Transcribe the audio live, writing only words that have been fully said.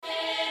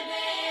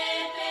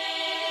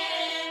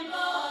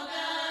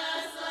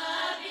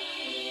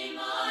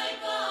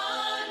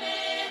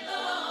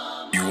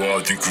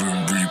are the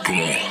Grim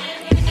Reaper.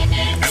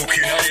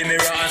 Looking at the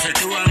mirror and say,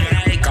 who am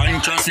I?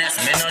 Consciousness,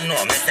 me no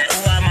know. Me say,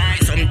 who am I?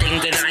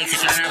 Something to nice,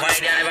 if I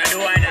never do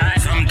I die.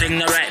 Something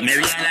no right, me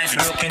realize,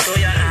 look into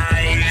your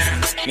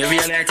eyes. Me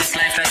realize this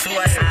life like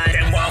suicide.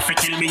 Them want to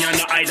kill me on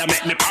the eye that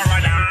make me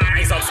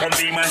paradise. Up some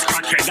demons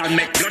crackhead and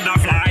make blood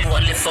fly.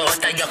 Only thought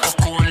that you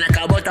cocoon like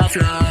a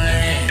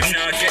butterfly. Do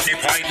not get the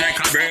point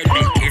like a bird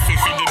beak. If you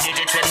see the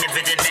digits when me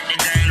visit, make the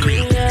girl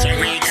weak. So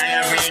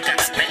retire, make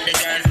the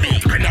girl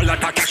speak. Spend a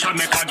lot of cash and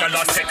make a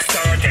dollar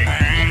 630.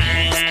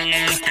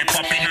 Step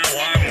up in a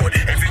war mode.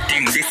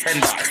 Everything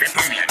December, step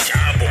on your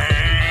job.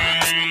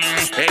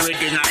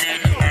 Everything I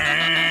head.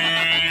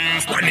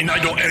 One in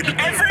your head.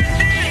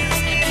 Everything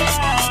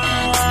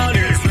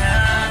is not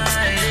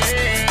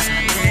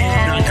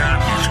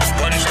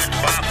gunshot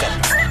back up.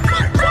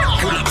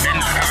 Pull up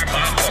and start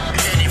back up.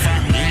 Ready for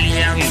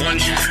million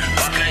gunshot.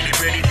 Back like the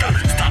predator.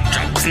 Stop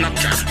chat,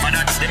 Snapchat. For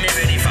that, they me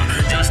ready for.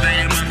 Just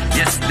like man.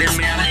 Yes, they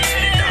me are the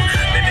editor.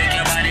 They make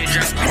your body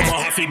drop. Mama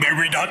happy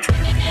bury that.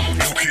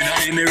 Looking at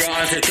the mirror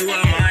and say, who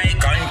am I?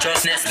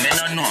 Consciousness, me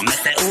no know. Me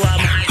say, who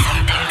am I?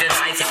 Something to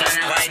nice, if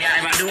I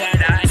never do I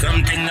die.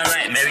 Something no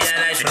right, me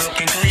realize, look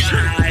into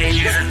your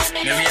eyes.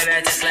 Me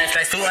realize this life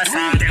like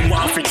suicide. Them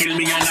want to kill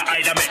me on the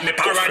eye that make me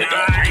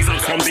paradise. Up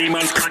some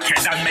demons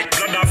crackhead and make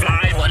blood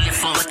fly. Only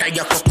thought that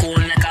you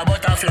cocoon like a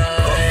butterfly.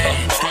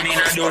 Turning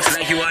a dose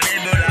like you are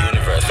Ebola.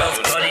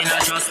 Turning a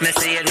trust, me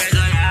say it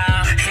regular.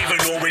 Even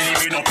though we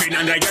living up in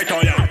the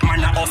ghetto, yeah. Man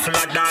a hustle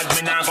a dog,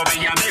 me nah go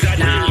be a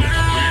millionaire.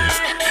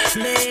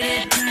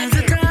 Made it to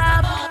the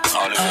top.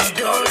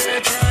 Although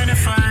they're trying to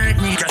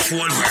fight me. Make a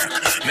soul work,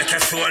 make a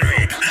soul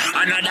rape.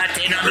 Another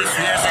thing I'm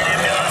swear say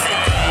them music.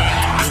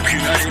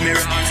 Looking at the mirror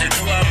and say,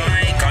 who am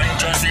I?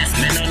 Consciousness,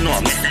 me no know.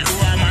 Me say,